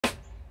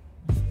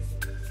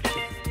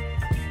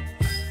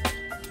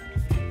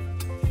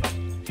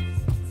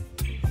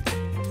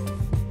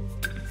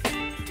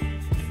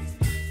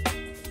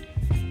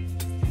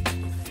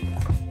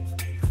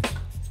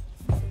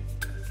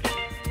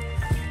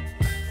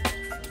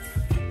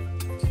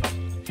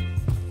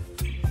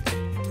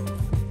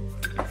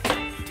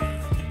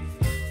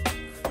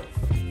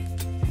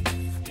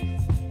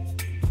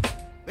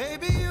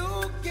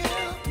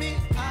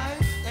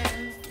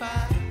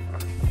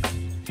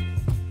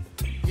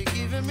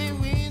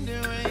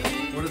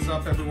What is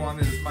up, everyone?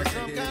 It is Mike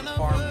here, the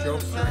Farm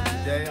Jokester, and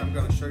today I'm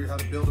going to show you how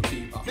to build a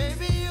bee box.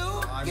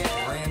 I'm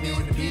brand new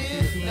into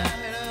beekeeping,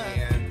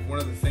 and one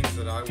of the things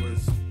that I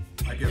was,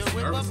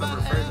 nervous and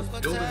afraid was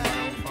building my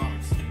own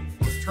box.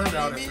 Well, it's turned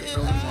out after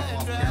building one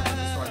off camera,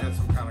 so I had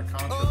some kind of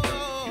concept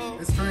that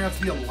it's turning out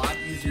to be a lot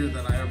easier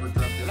than I ever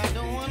dreamt it would be.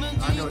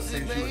 I know it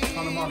saves you a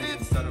ton of money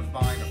instead of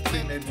buying a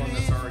pre-made one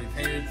that's already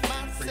painted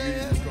for you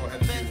to just go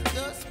ahead and do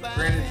this.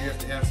 Granted, you have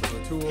to have some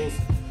of the tools.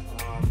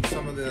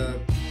 Some of the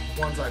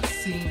ones I've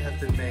seen have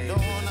been made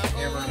with just a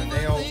hammer and a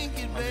nail.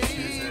 I'm just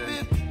using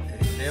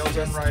a nail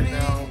gun right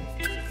now,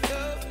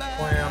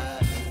 clamp,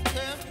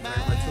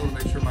 and my tool to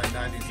make sure my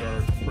 90s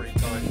are pretty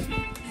tight.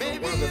 So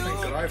one of the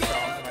things that I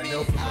found, and I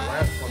know from the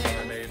last one that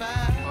I made,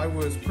 I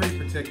was pretty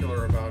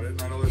particular about it.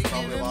 And I know there's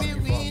probably a lot of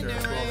people out there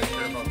as well that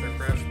care about their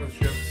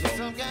craftsmanship, so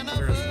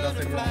there's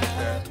nothing wrong with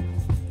that.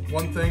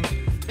 One thing,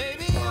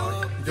 you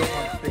don't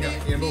want, they got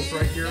handles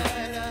right here.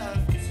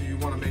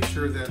 Want to make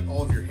sure that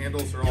all of your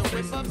handles are all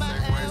facing the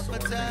same way. So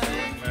one thing I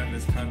recommend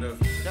is kind of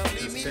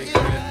just taking it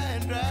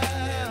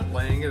and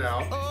laying it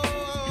out.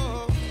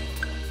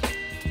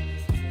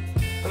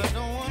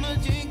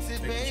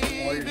 Making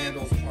sure all your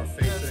handles are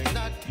facing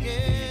the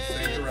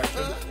same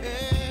direction.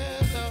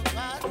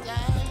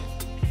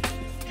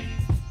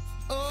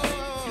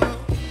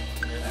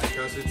 And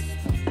because it's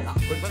not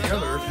put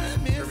together,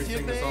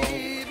 everything is all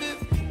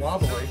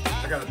wobbly. I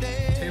got a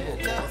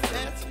tablecloth.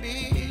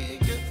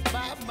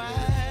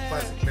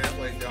 Plastic mat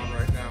laid down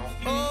right now,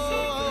 so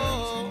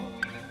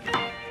that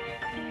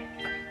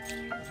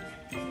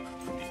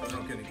I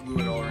don't get any glue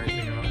at all or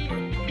anything on it,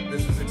 but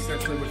this is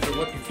essentially what you're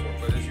looking for.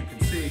 But as you can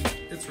see,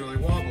 it's really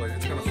wobbly.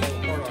 It's going to fall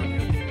apart on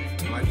you.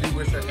 I do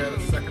wish I had a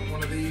second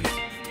one of these,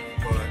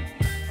 but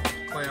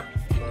clamp,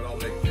 but I'll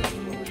make do with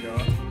what we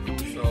got.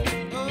 So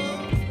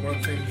one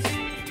of the things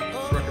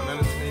that's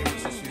recommended to me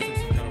was just using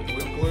some kind of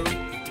wood glue.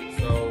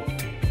 So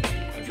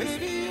I just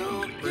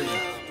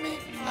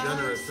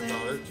generous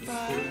about it. Just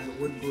put the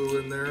wood glue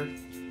in there.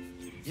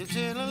 Put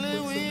some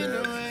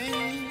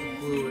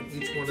glue in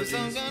each one of these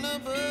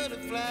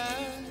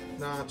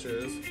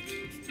notches.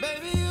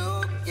 Baby, you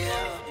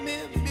give me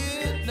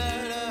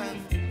midnight.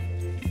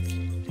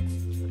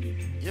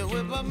 You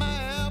whip up my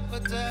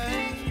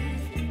appetite.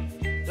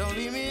 Don't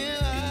leave me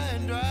high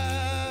and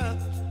dry.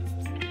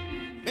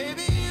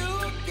 Baby, you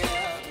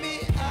give me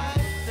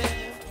ice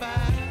and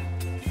fire.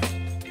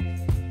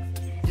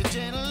 You're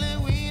channeling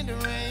wind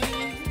and rain.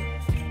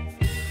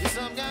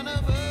 Some kind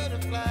of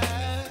butterfly.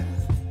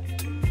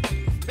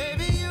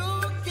 Baby, you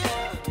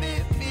give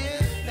me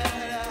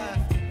midnight.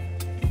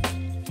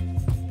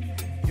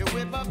 You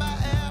whip up my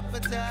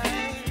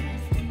appetite.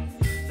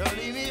 Don't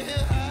leave me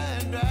here high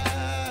and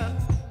dry.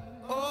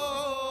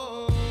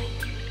 Oh,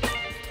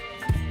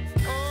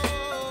 oh,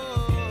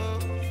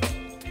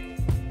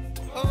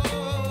 oh, oh.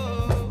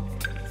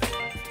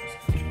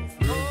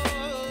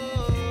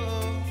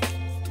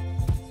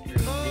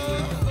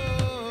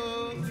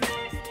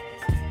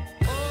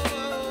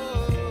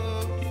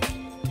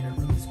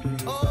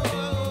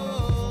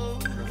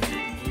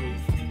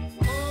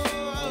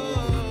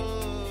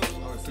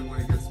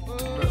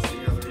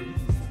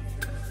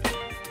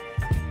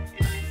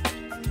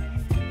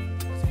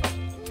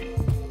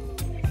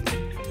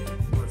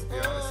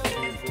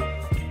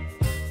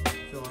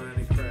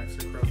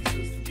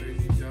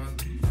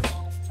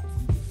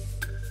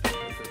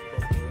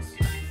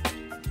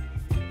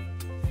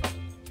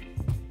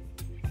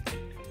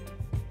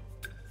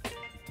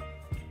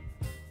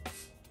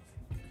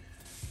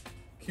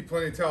 Keep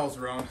plenty of towels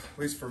around, at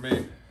least for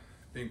me,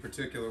 being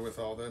particular with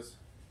all this.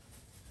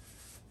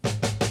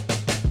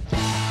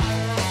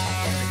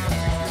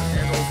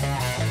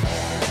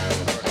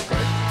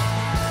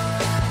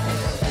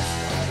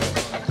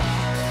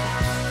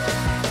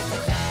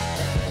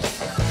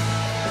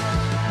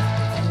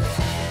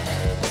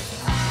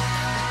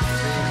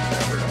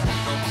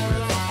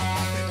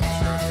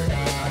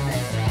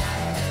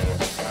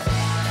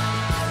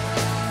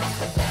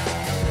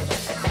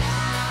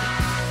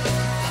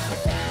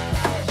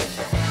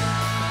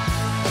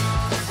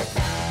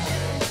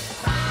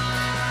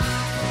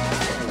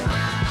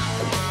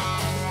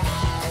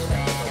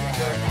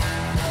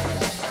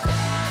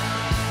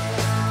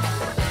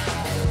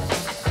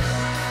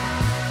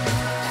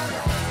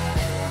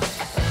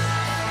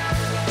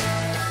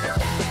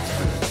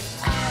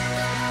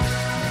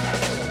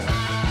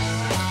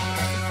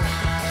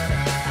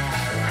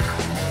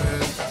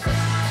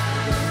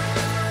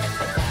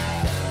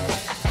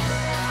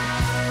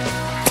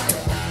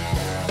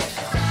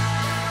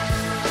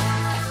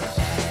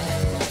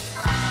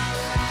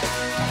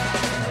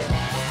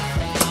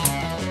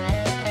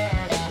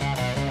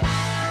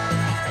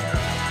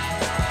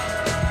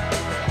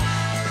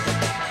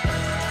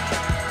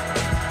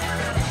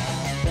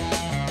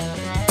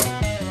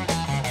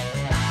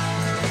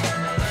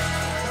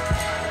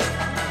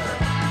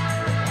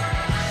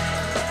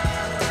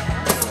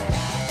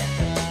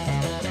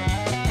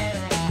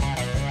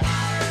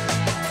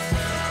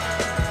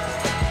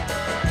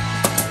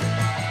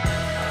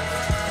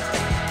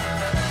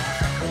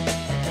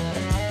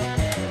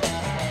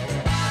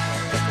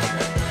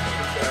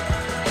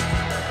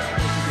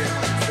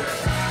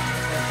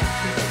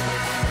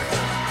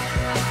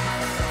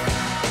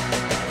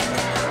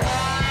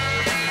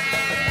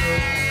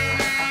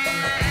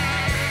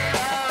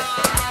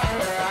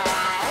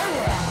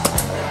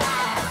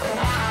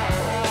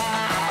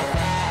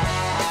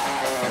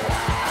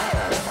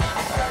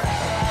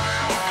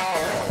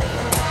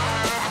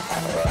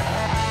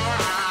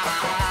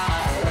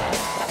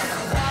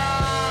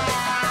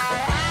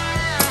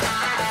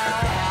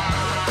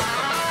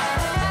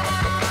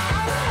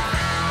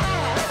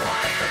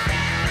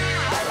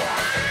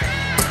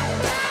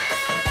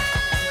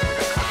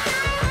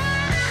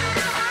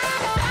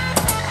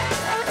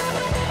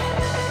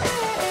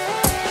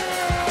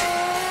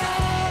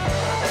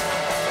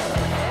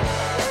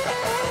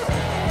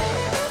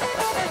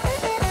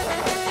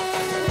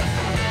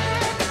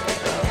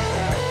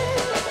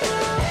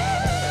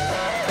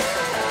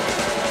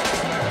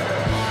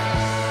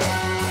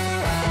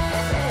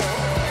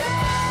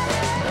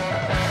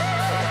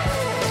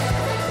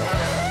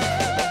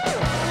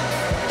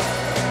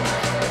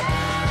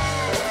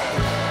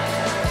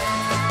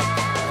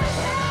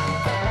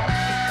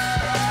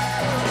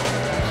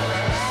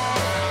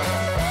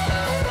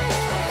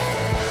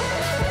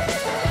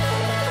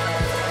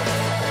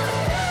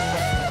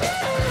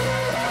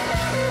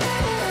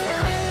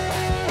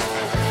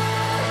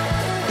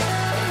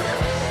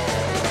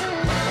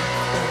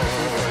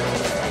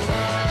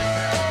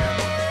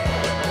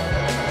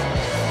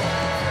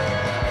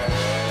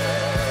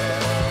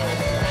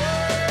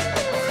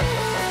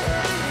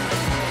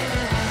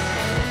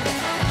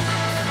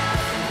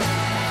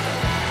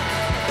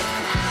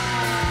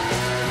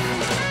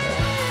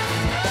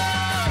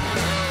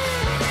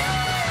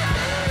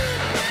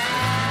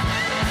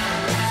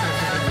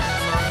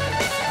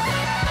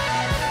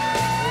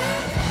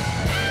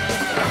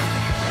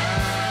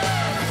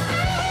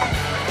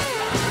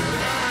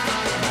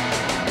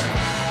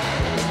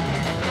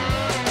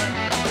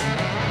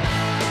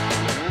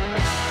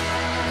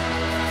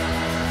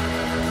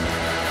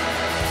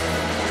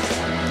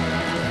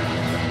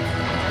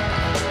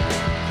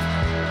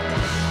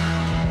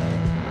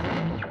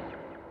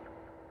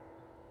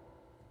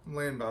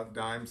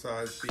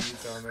 dime-sized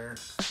beads on there.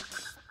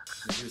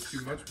 Maybe it's too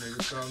much, maybe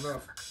it's not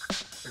enough.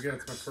 Again,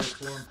 it's my first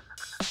one.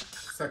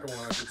 Second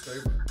one, I should say.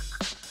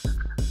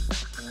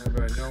 But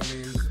by no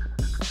means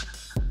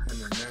am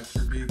a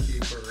master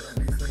beekeeper or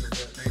anything of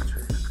that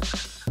nature.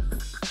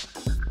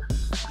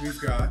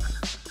 We've got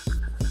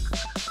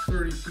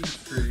 30 peach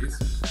trees,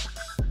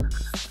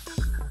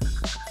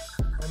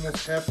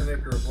 almost half an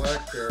acre of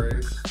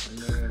blackberries, and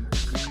then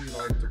we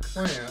like to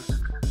plant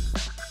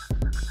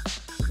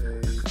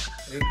an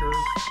acre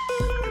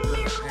and a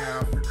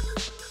half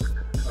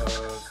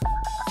of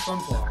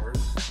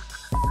sunflowers.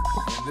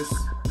 And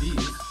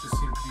these just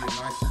seem to be a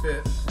nice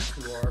fit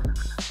into our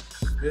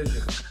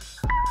vision of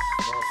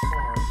our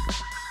farm.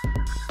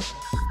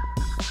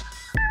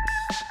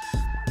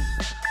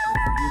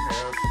 If you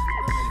have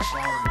any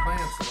flowering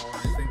plants at all or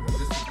anything, then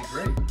this would be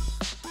great.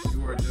 You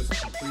are just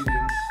completing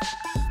an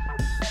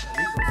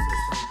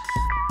ecosystem.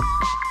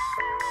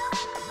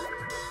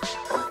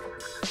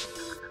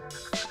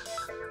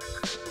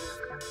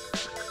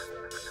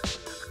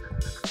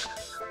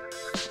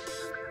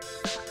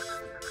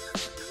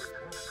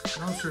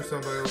 I'm sure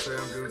somebody will say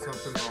I'm doing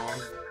something wrong.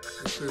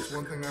 If there's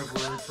one thing I've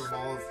learned from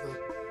all of the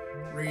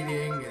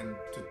reading and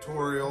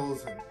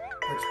tutorials and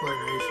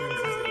explanations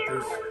is that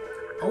there's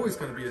always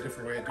going to be a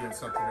different way of doing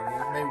something. And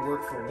what may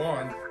work for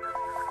one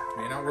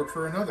may not work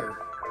for another.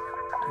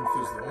 And if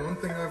there's the one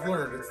thing I've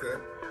learned, it's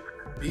that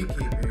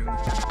beekeeping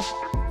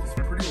is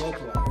pretty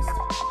localized.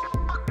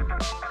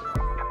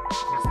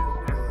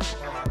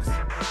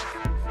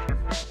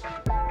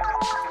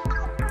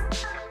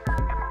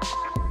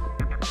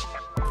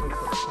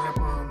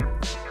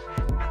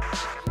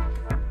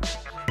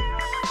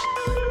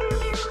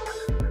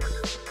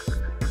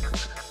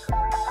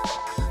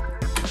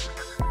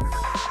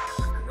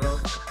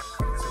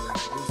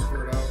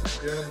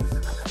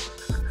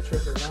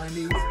 Triple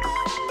 90s,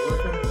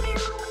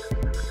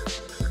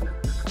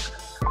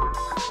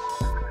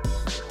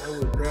 I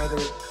would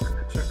rather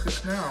check this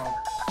now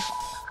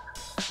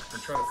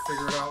and try to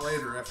figure it out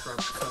later after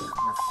I've sent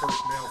my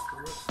first mail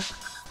through it.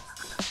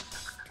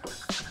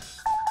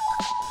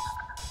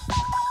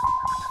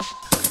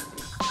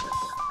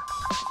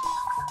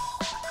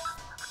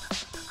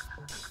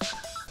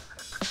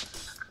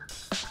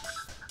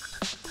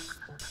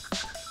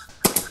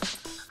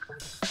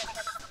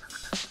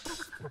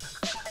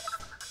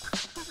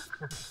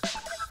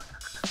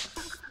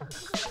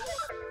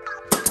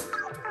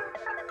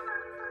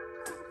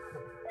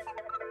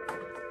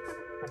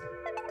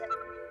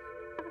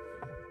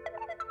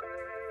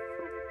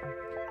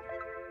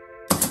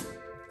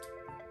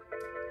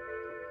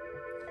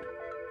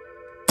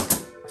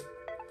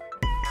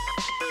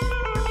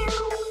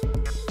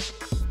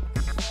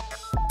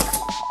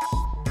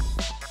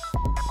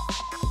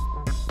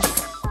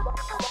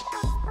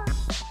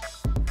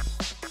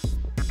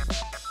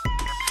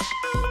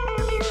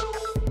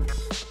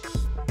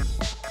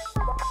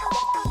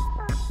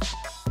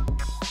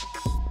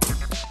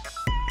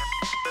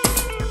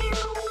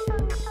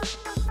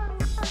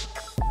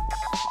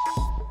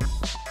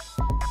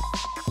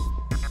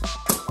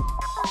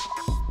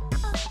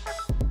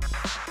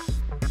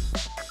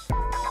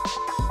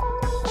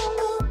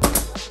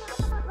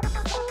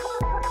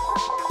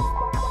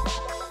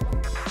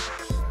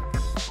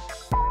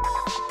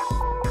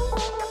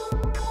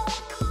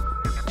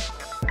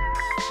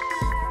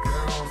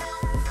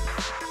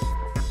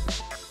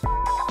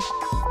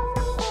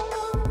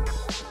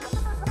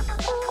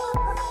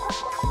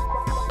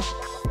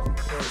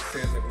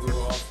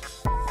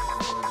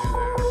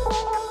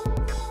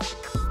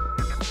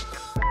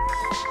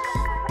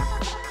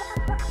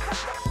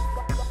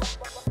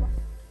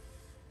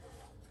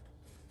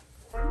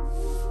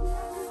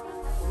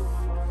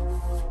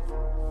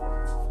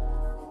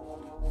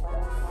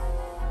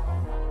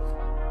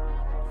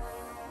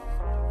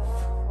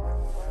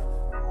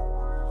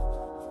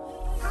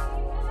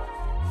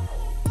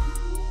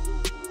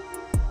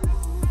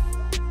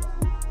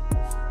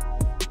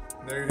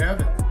 There you have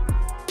it.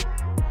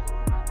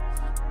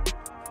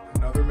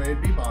 Another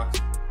made bee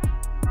box.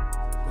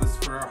 This is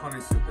for our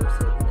honey super,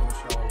 so we'll the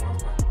shallow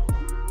ones.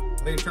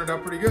 I think it turned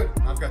out pretty good.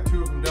 I've got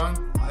 2 of them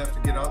done. I'll have to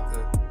get out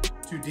the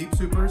 2 deep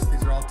supers.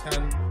 These are all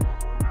 10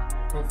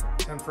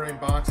 frame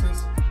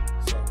boxes.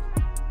 So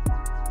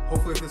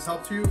hopefully if this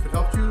helped you, if it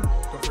helped you,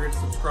 don't forget to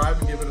subscribe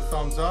and give it a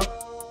thumbs up.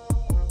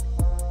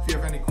 If you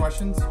have any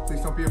questions,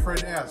 please don't be afraid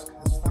to ask.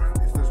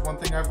 If there's one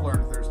thing I've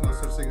learned, there's no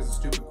such thing as a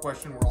stupid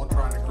question. We're all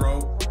trying to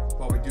grow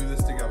while we do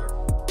this together.